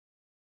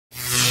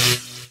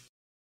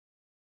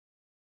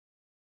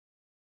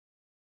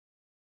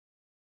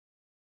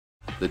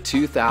The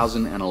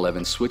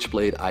 2011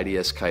 Switchblade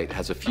IDS kite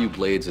has a few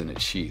blades in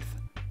its sheath.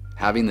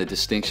 Having the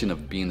distinction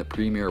of being the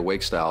premier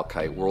wake-style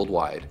kite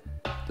worldwide,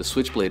 the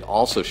Switchblade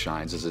also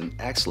shines as an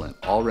excellent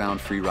all-round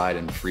freeride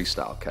and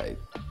freestyle kite.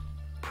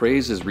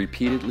 Praise is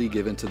repeatedly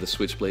given to the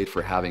Switchblade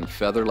for having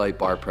feather-light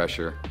bar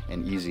pressure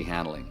and easy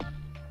handling.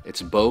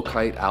 Its bow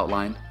kite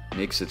outline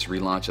makes its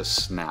relaunch a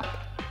snap,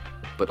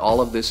 but all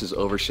of this is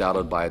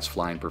overshadowed by its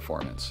flying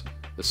performance.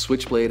 The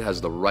Switchblade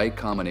has the right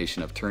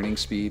combination of turning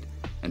speed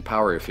and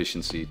power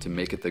efficiency to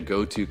make it the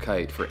go-to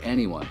kite for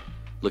anyone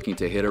looking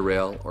to hit a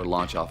rail or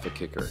launch off a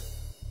kicker.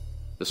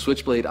 The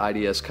Switchblade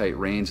IDS kite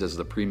reigns as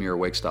the premier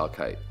wake-style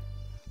kite,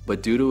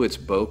 but due to its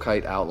bow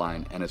kite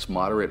outline and its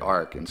moderate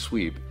arc and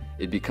sweep,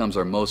 it becomes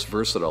our most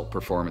versatile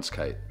performance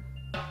kite.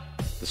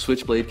 The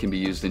Switchblade can be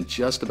used in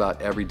just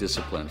about every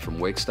discipline, from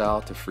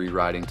wake-style to free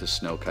riding to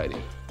snow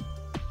kiting.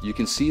 You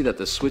can see that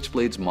the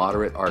Switchblade's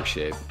moderate arc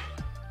shape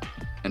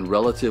and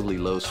relatively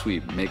low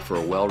sweep make for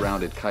a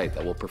well-rounded kite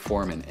that will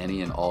perform in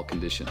any and all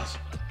conditions.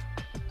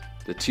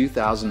 The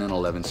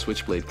 2011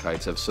 Switchblade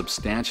kites have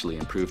substantially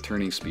improved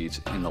turning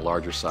speeds in the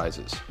larger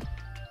sizes.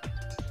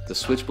 The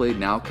Switchblade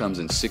now comes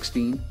in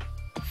 16,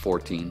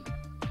 14,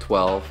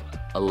 12,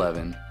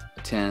 11,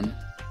 10,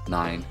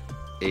 9,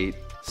 8,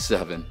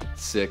 7,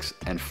 6,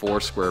 and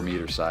 4 square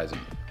meter sizing.